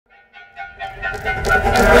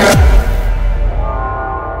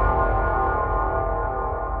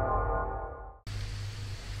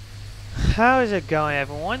How is it going,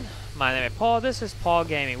 everyone? My name is Paul. This is Paul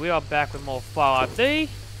Gaming. We are back with more Fallout 3.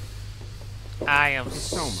 I am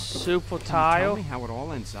super tired. Tell me how it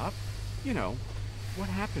all ends up. You know, what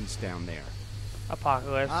happens down there?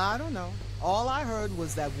 Apocalypse. I don't know. All I heard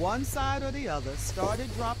was that one side or the other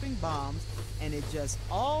started dropping bombs, and it just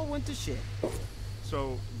all went to shit.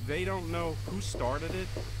 So they don't know who started it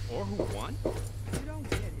or who won? You don't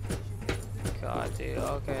get it. God, dude.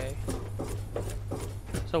 Okay.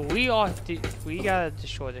 So we gotta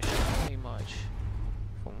destroy the ship pretty much,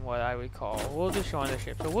 from what I recall. We'll destroy the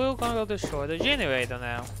ship. So we're gonna go destroy the generator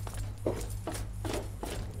now.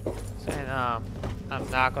 And I'm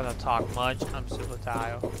not gonna talk much. I'm super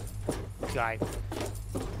tired. Like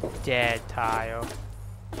dead tired.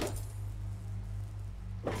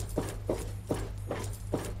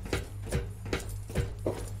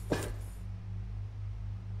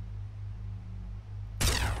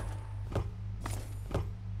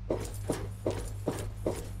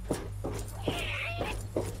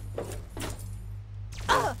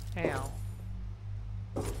 Ow.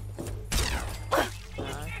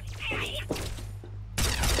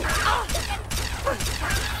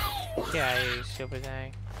 Yeah, you stupid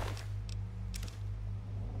thing.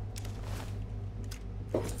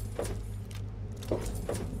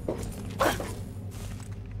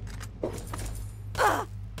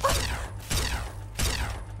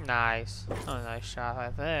 Nice. Oh, nice shot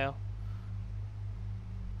right there.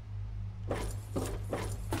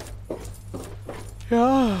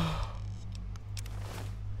 Yeah.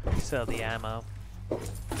 Sell the ammo.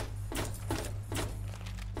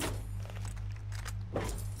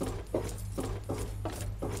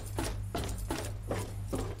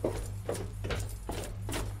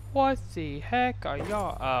 What the heck are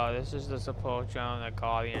y'all? Oh, this is the support drone, the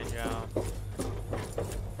Guardian drone.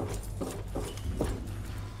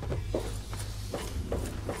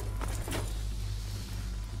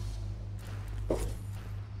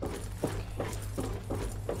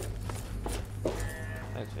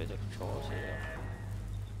 Let's visit controls here.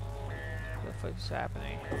 What the fuck's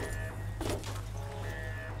happening?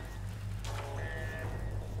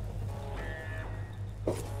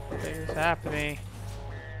 What is happening?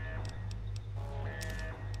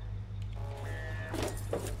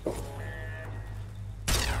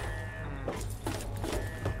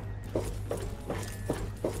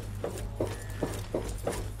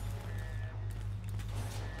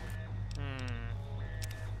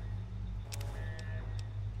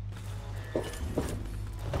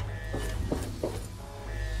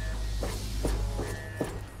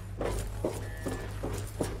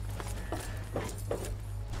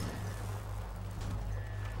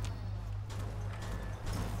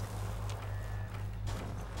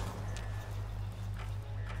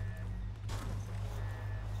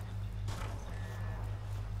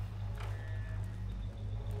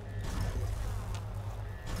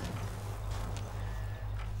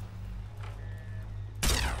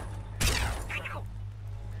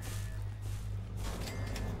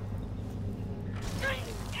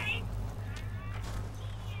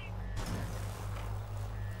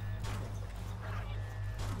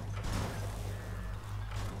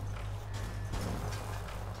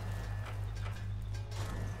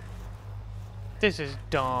 This is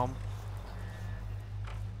dumb.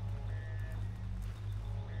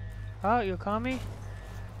 Oh, you call me?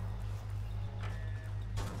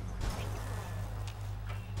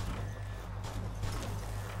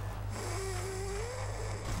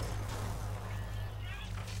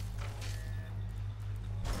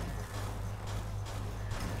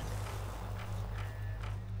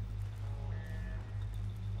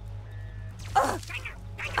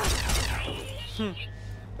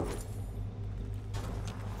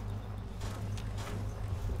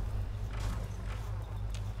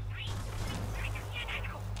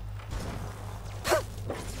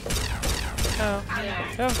 Oh,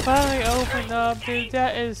 it finally opened up, dude.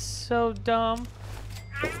 That is so dumb.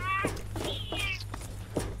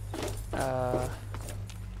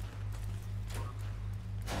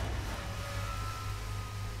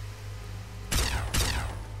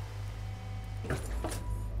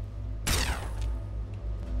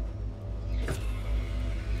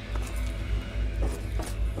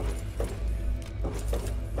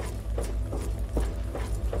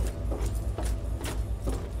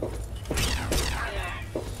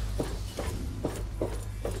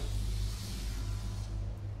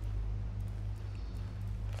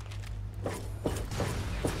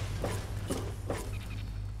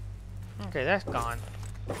 Okay, that's gone.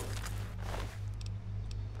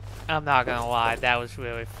 I'm not gonna lie, that was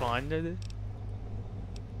really fun.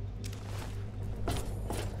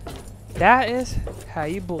 That is how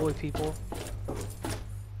you bully people.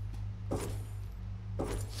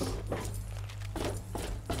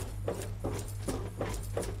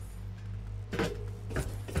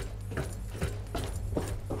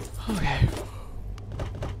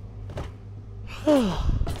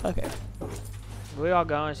 Okay. We are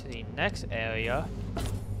going to the next area.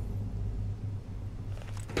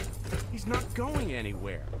 He's not going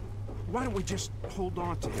anywhere. Why don't we just hold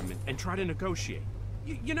on to him and try to negotiate?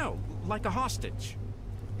 You know, like a hostage.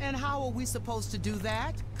 And how are we supposed to do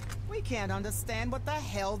that? We can't understand what the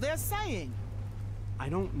hell they're saying. I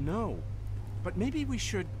don't know. But maybe we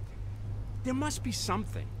should... There must be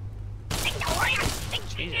something.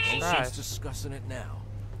 Jesus She's Christ. discussing it now.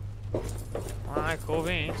 Alright, cool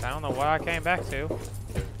beans. I don't know what I came back to.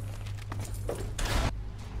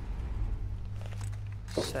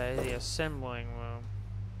 Say the assembling room.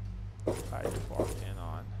 I just walked in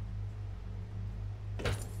on.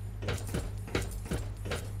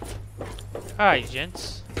 Alright,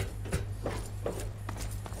 gents.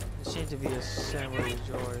 There seems to be assembly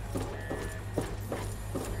joy.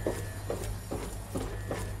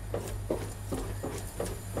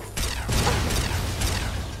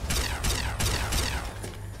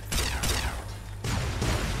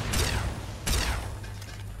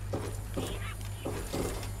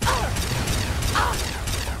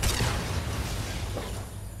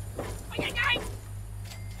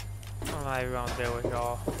 I'm not even gonna deal with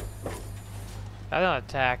y'all. That don't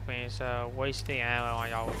attack me, so wasting ammo on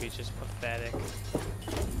y'all would be just pathetic.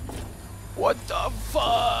 What the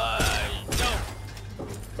fuck? No.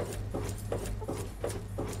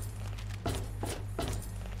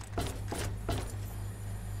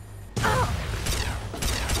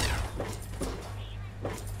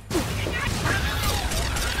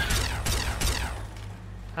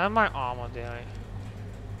 How's my armor doing?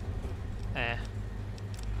 Eh.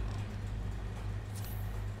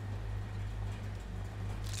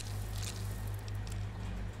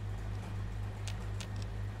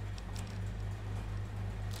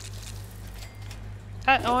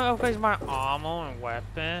 That only upgrades my armor and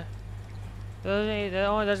weapon. That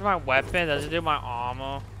only does my weapon, doesn't do my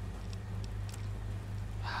armor.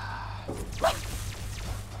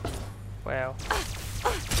 Well.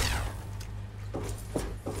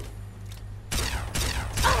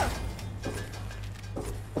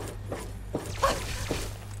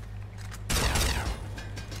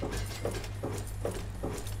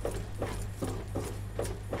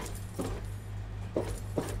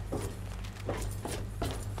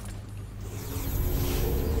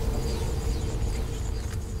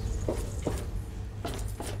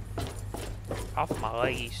 Off my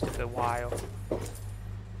leg, you stupid while.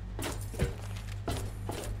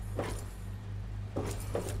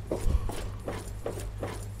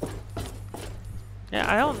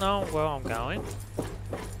 Yeah, I don't know where I'm going.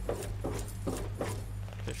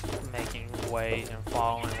 Just making ways and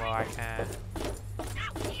following where I can.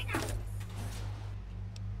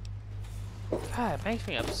 God, it makes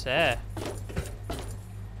me upset.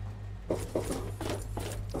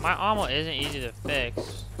 My armor isn't easy to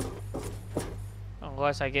fix.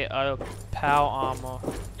 Unless I get other PAL armor.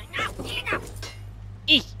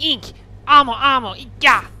 Ink! Armor!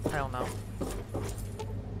 Yeah! I don't know.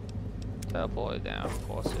 Teleport it down, of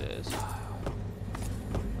course it is.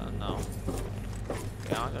 I don't know.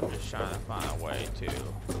 Yeah, I'm just trying to find a way to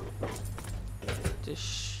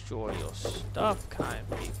destroy your stuff, kind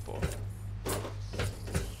people.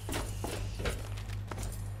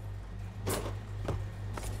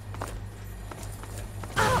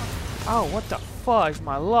 Oh, what the fuck is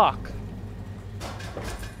my luck?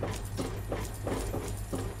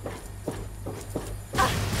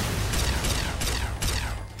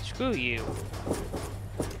 Screw you.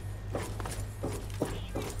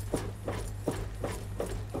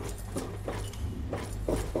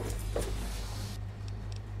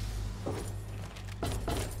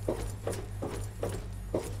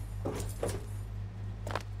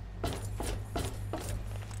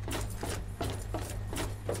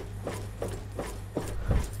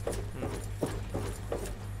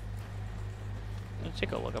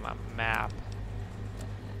 Take a look at my map.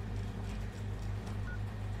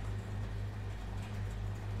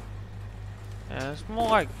 Yeah, it's more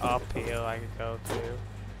like up here I could go to.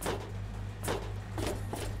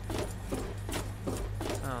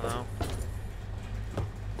 I don't know.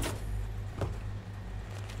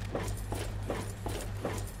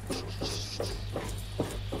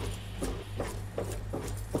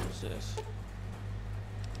 What's this?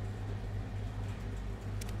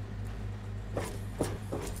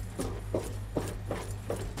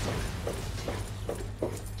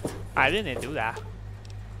 I didn't do that.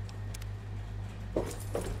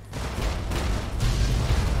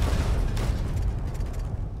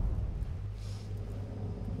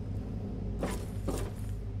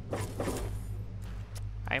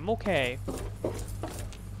 I'm okay.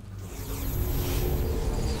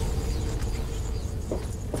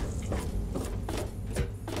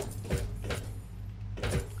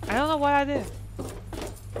 what I did.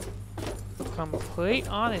 Complete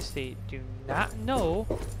honesty, do not know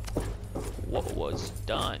what was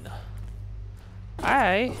done.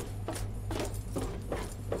 I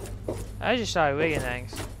just started rigging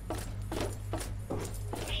things.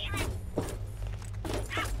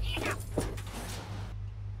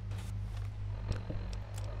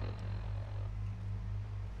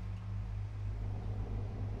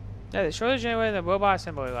 Yeah, the shortage generated in the robot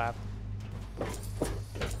assembly lab.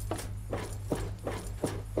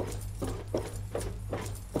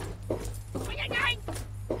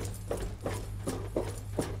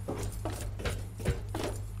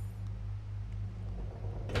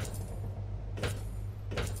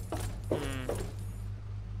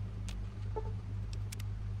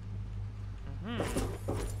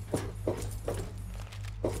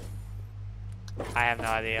 I have no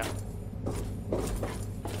idea.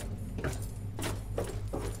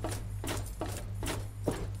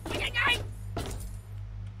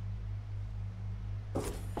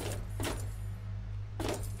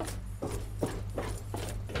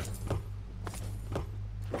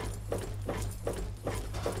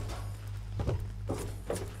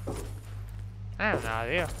 I have no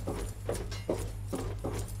idea.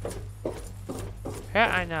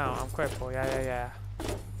 Yeah, I know. I'm crippled. Yeah.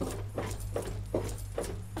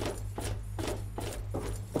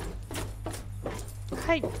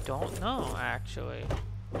 I don't know, actually.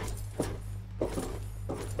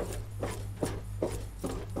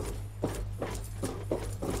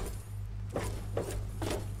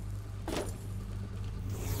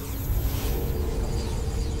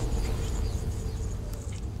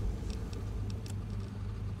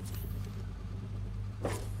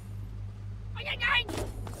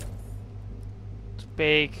 It's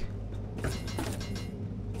big.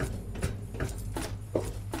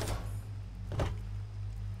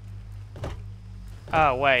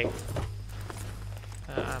 Oh, wait.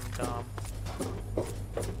 I'm dumb.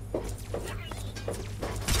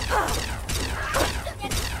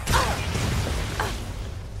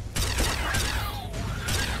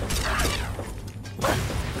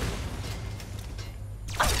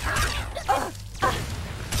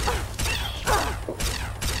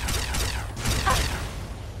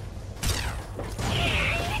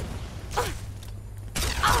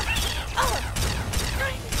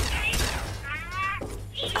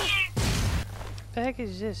 What the heck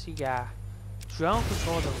is this you got? Drone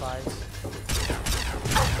control device.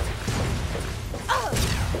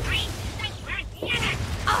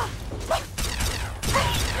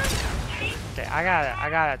 Okay, I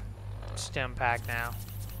got a stim pack now.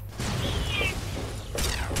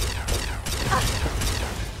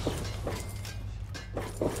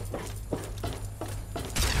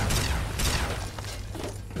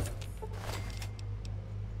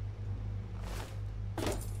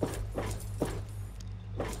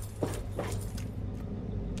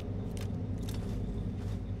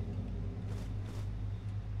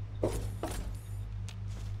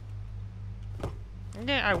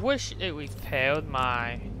 Yeah, I wish it repaired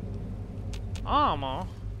my armor.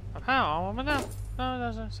 Apparel, but no, it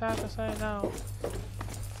doesn't. Sad to say no.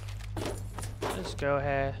 Let's go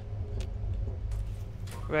ahead.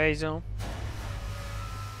 Raise them.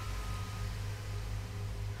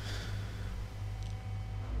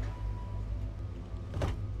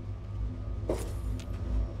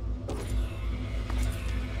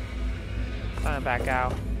 Turn it back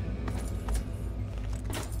out.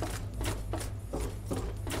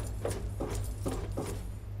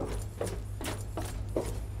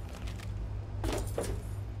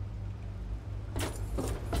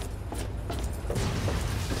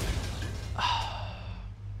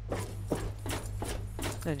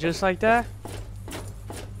 And just like that.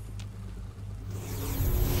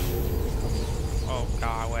 Oh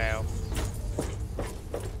god, well.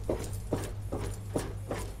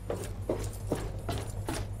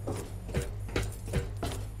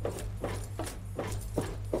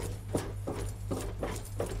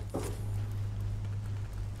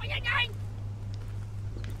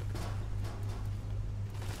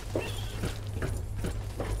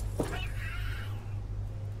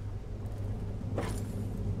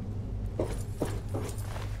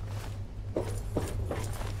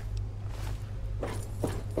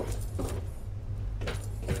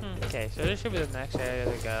 Okay, so this should be the next area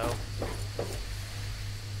to go.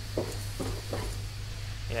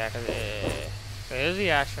 Yeah, because there's the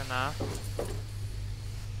astronaut.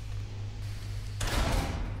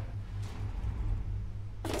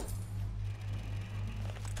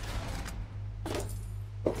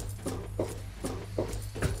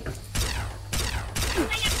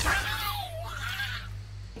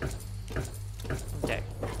 Okay.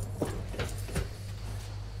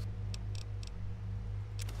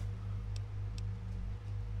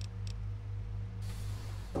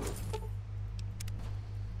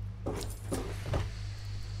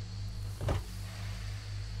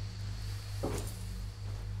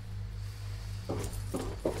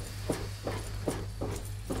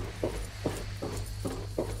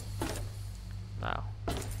 No.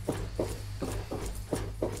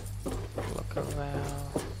 Look around.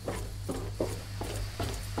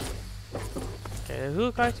 Okay, does it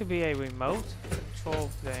look like to be a remote control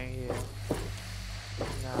thing here?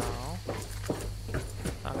 No.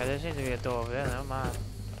 Okay, there seems to be a door over there. Never mind.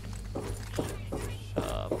 Shut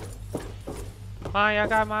up. Come on, y'all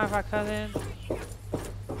got mind if I cut in?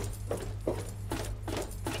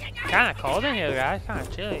 Kinda cold in here, guys. Kinda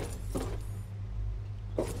chilly.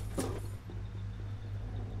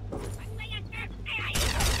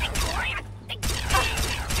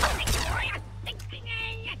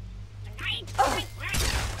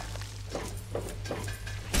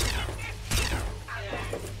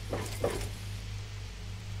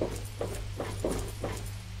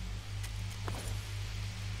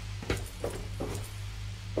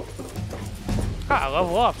 Ah,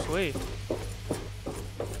 level up, sweet.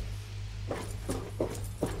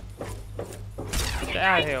 Get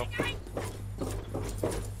out of here.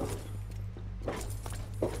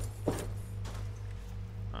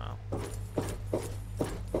 Oh.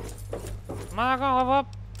 Am I not gonna level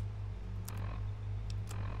up?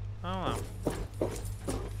 I don't know.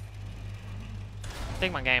 I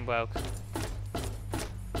think my game broke.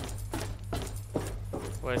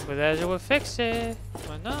 Wish Bethesda would fix it,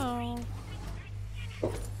 but no.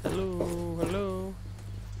 Hello, hello.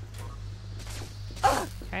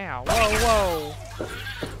 Ow, whoa, whoa.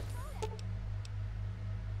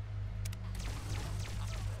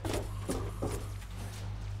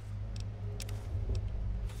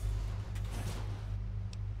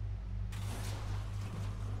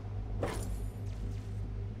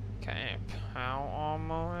 Okay, power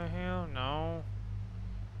armor in here? No.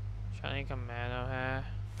 Shiny commando hat.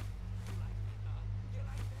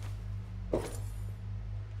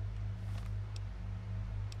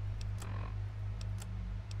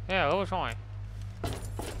 Yeah, level 20.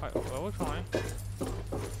 Wait, level 20?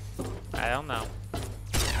 I don't know.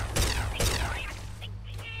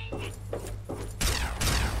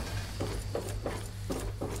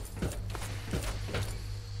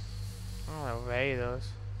 Oh, the Raiders.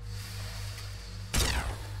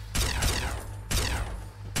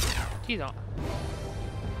 You don't.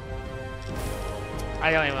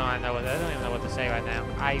 I don't even know what. I don't even know what to say right now.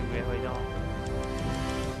 I really don't.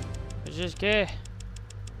 Let's just get,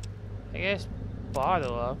 I guess,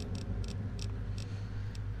 bottle up.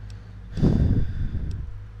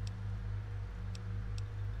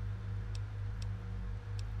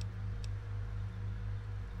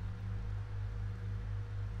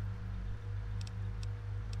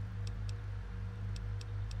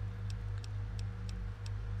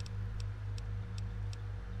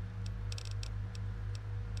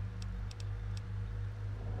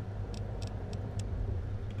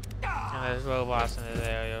 There's robots in this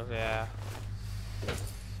area, yeah.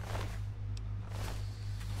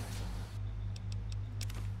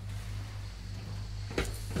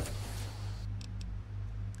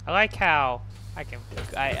 I like how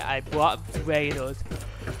I brought Raiders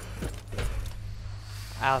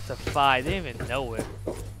out to fight. I didn't even know it.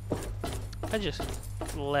 I just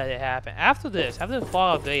let it happen. After this, after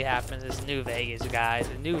Fallout 3 happens, it's New Vegas, guys.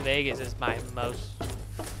 And New Vegas is my most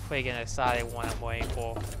freaking excited one I'm waiting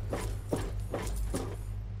for.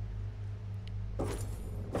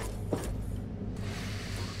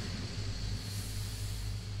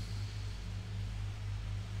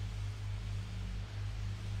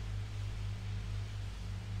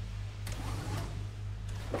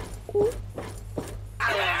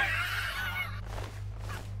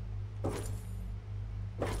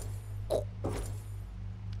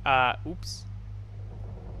 Oops.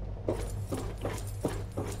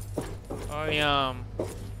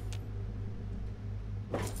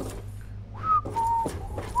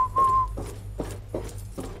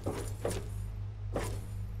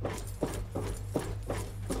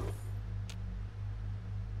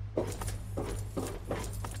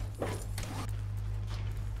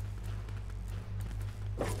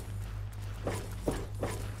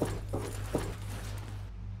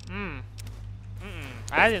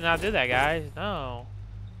 I did not do that, guys. No.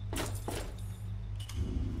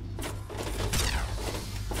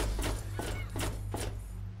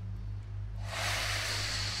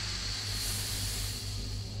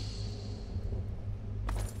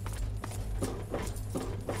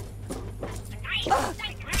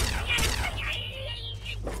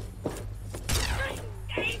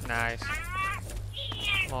 Nice.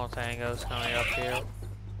 More tangos coming up here.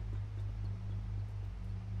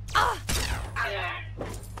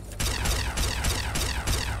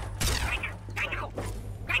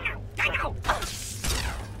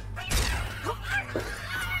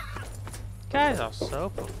 guys are so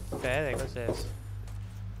pathetic. What's this?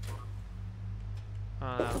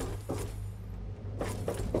 Oh no.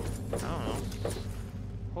 I don't know.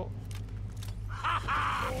 Oh.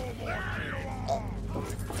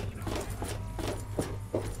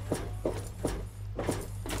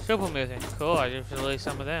 Super mutant. Cool, I just released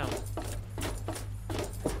some of them.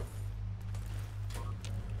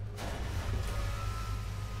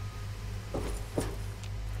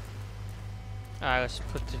 Alright, let's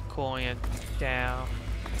put the coin down.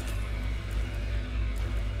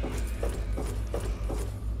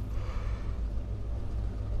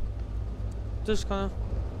 Just gonna.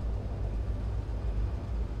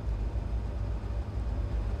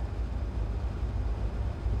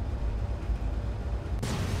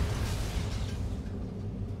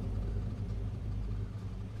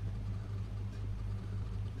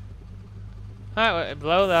 Alright,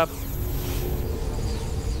 blow it up.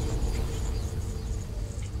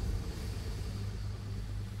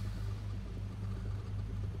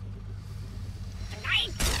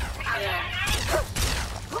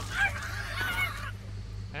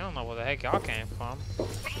 I don't know where the heck y'all came from.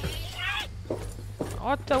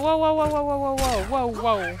 What the? Whoa, whoa, whoa, whoa, whoa, whoa, whoa,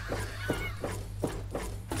 whoa.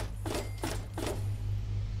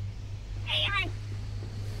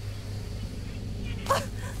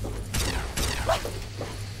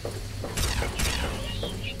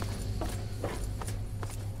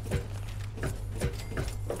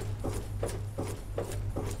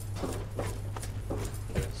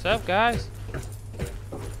 What's up, guys?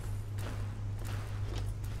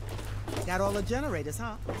 Got all the generators,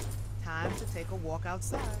 huh? Time to take a walk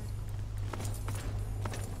outside.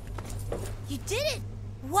 You did it!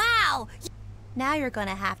 Wow! Now you're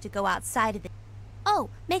gonna have to go outside of the... Oh,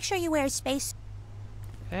 make sure you wear a space...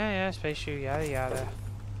 Yeah, spacesuit, yada yada.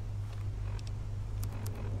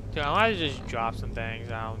 Dude, I might just drop some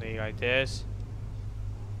things I don't need like this.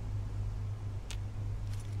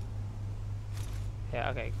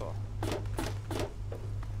 Yeah, okay, cool.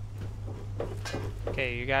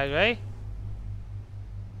 Okay, you guys ready?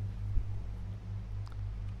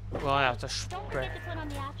 We're gonna have to Don't forget to put on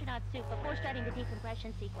the astronaut suit before starting the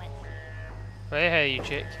decompression sequence. right ahead, you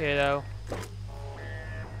kiddo.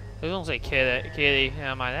 They don't say kitty. And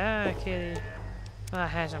I'm like, kitty. Ah,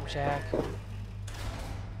 handsome Jack.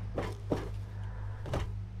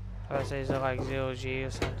 I would say it's like 0G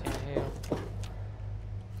or something here.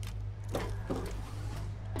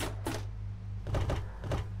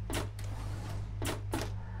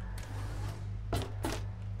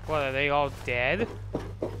 What, are they all dead?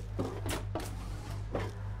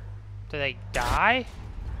 Did they die?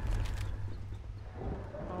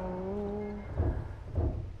 Oh.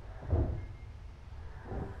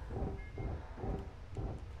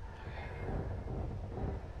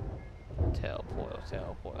 Teleport.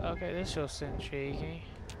 Okay, this looks intriguing.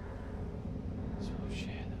 Oh shit.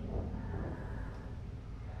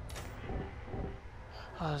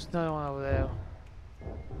 Oh, there's another one over there.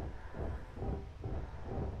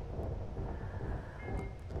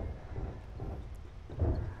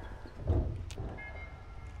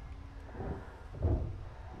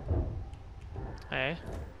 Hey,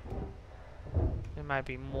 there might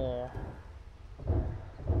be more.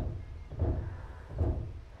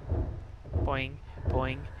 Boing,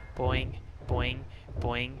 boing, boing, boing,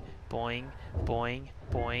 boing, boing, boing,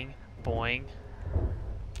 boing, boing.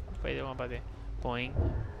 Wait, the one by there. Boing.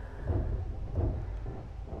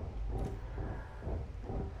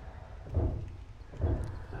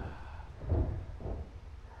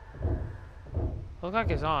 Look like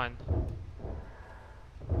it's on.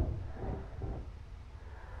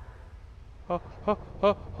 Oh, oh,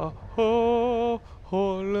 oh, oh, oh,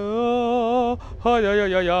 oh, oh, yeah, yeah,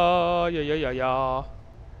 yeah, yeah, yeah, yeah, yeah.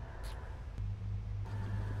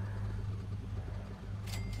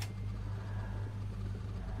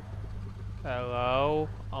 Hello,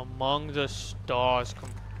 among the stars.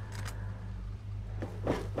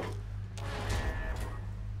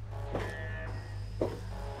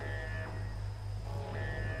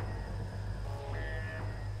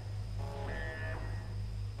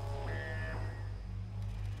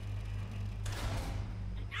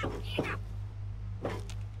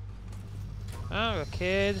 Oh, the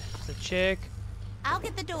kid, the chick. I'll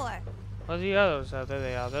get the door. What's the others? Oh, there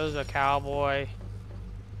they are. There's a cowboy.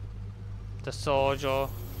 The soldier.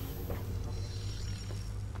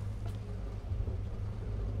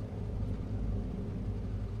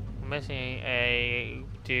 I'm missing a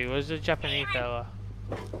dude. Where's the Japanese fella?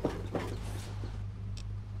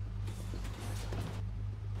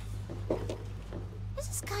 This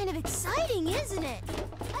is kind of exciting, isn't it?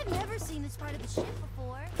 I've never seen this part of the ship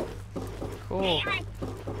before. Cool.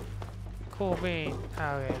 Cool bean.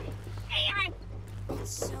 Okay. It's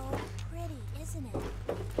so pretty, isn't it?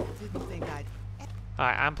 Didn't think I'd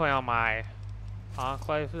Alright, I'm putting on my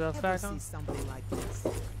Enclave stuff ever back see on. something like this.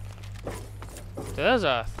 There's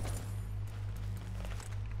a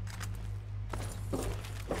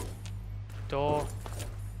door.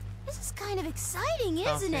 This is kind of exciting,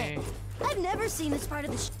 isn't it? Something. I've never seen this part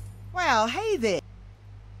of the Well, hey there.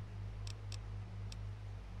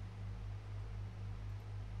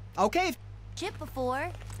 Okay, ship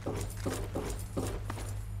before.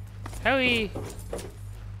 Hurry!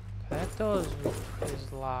 That door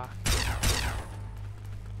is locked.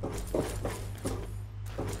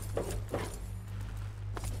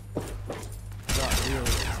 Not really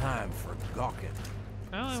the time for gawking.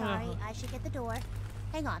 I don't even Sorry, know. I should get the door.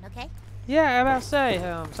 Hang on, okay? Yeah, I'm about to say,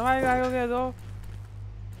 somebody gotta go get a door.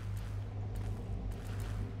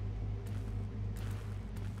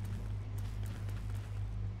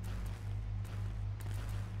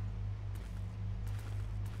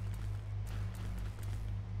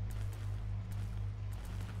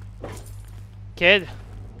 Kid.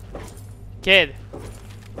 Kid.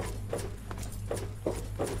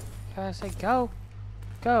 I say go.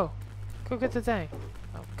 Go. Go get the thing.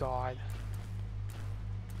 Oh god.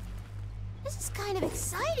 This is kind of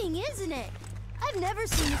exciting, isn't it? I've never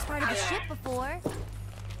seen this part of the ship before.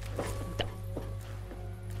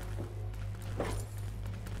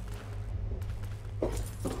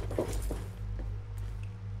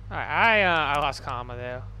 Alright, I lost comma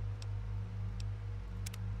there.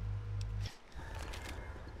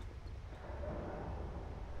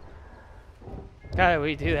 Gotta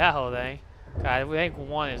redo that whole thing. God, I think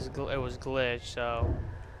one is it was glitched, so.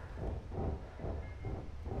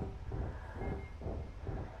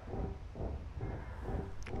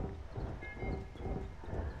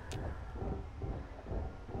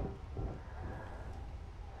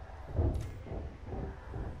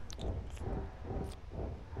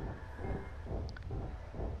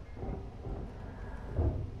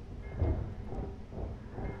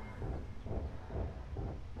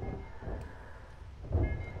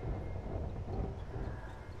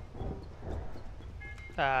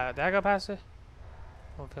 Did I go past it?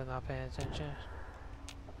 Hope you're not paying attention.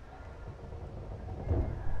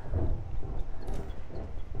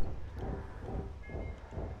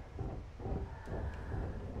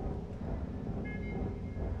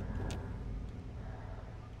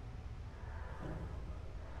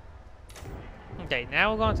 Okay,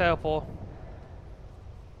 now we're going to teleport.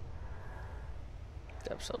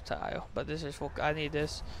 I'm so tired, but this is what I need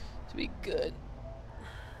this to be good.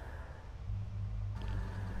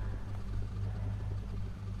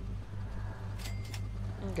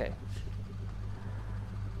 Okay.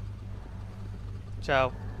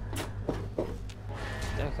 So,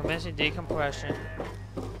 they're commencing decompression.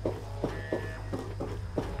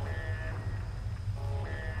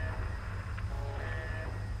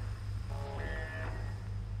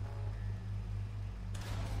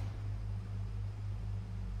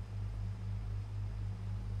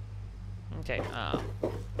 Okay, now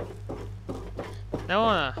I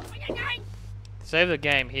wanna save the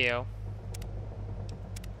game here.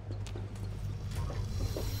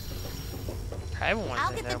 Everyone's I'll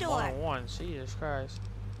in get there the door. one-on-one. Jesus Christ.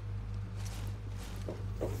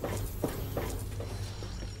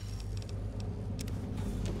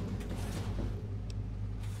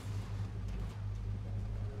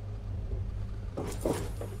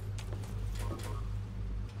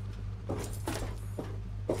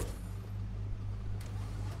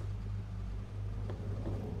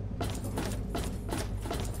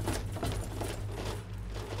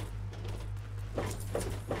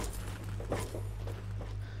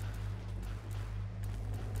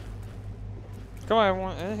 Come on,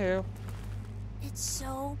 everyone, in here. It's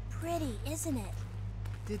so pretty, isn't it?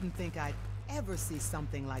 didn't think I'd ever see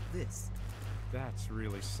something like this. That's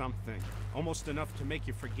really something. Almost enough to make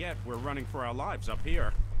you forget we're running for our lives up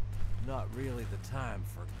here. Not really the time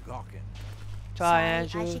for gawking. Try, Sorry,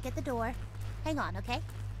 Andrew. I should get the door. Hang on, okay?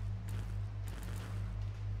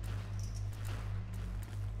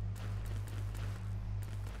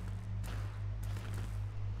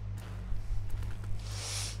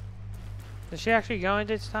 Is she actually going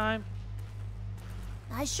this time?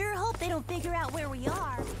 I sure hope they don't figure out where we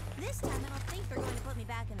are. This time I don't think they're going to put me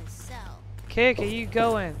back in the cell. Kid, are you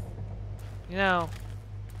going? You know,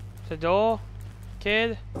 the door?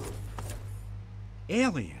 Kid?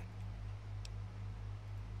 Alien.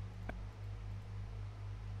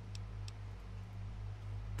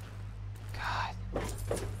 God.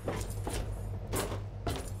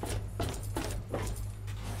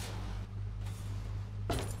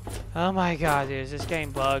 Oh my god, dude, is this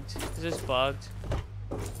game bugged? Is this bugged?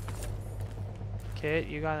 Kid,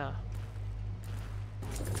 you gotta...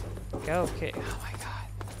 Go, kid. Oh my god.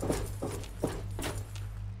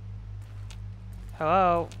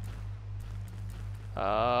 Hello?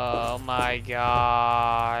 Oh my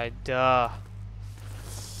god. Duh.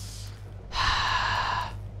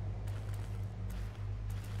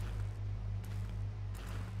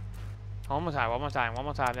 One more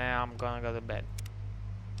time, then I'm gonna go to bed.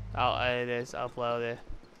 I'll edit this, upload it,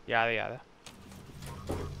 yada yada.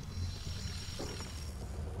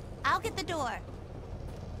 I'll get the door.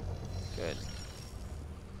 Good.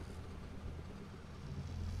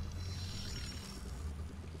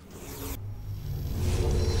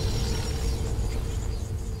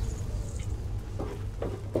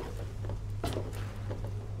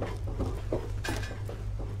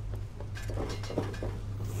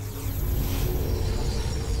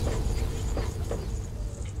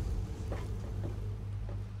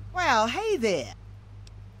 Well, hey there.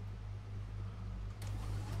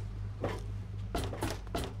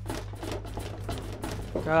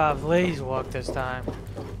 God, please walk this time.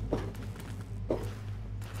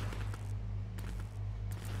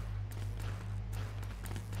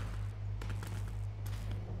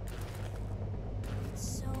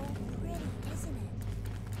 So pretty, isn't it?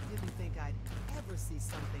 Didn't think I'd ever see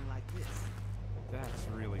something like this. That's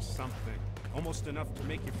really something. Almost enough to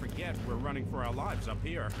make you forget we're running for our lives up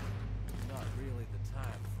here. Not really the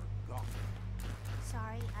time for gawking.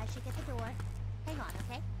 Sorry, I should get the door. Hang on,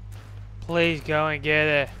 okay? Please go and get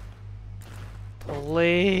it.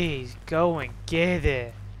 Please go and get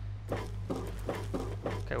it.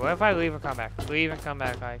 Okay, what if I leave and come back? Leave and come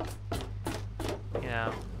back, like, you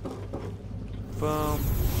know. Boom.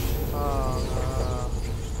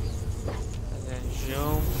 And then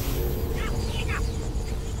zoom.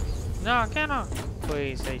 No, I cannot.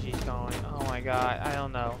 Please say she's going. Oh my god, I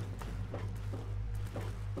don't know.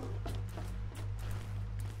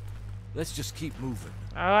 Let's just keep moving.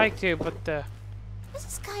 I like to, but This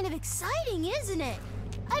is kind of exciting, isn't it?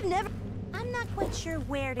 I'm not quite sure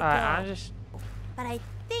where to go. I'm just... But I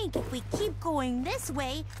think if we keep going this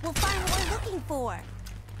way, we'll find what we're looking for.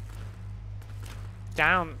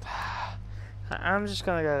 down. I'm just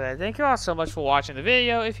gonna go there. Thank you all so much for watching the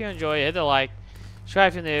video. If you enjoyed it, hit the like, subscribe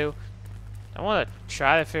if you're new. I want to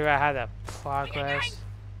try to figure out how to progress.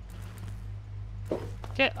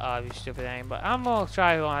 Get up, you stupid thing. But I'm gonna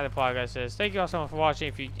try to learn how to progress this. Thank you all so much for watching.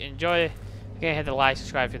 If you enjoyed it, again, hit the like,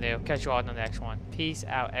 subscribe if you're new. Catch you all in the next one. Peace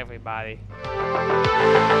out, everybody.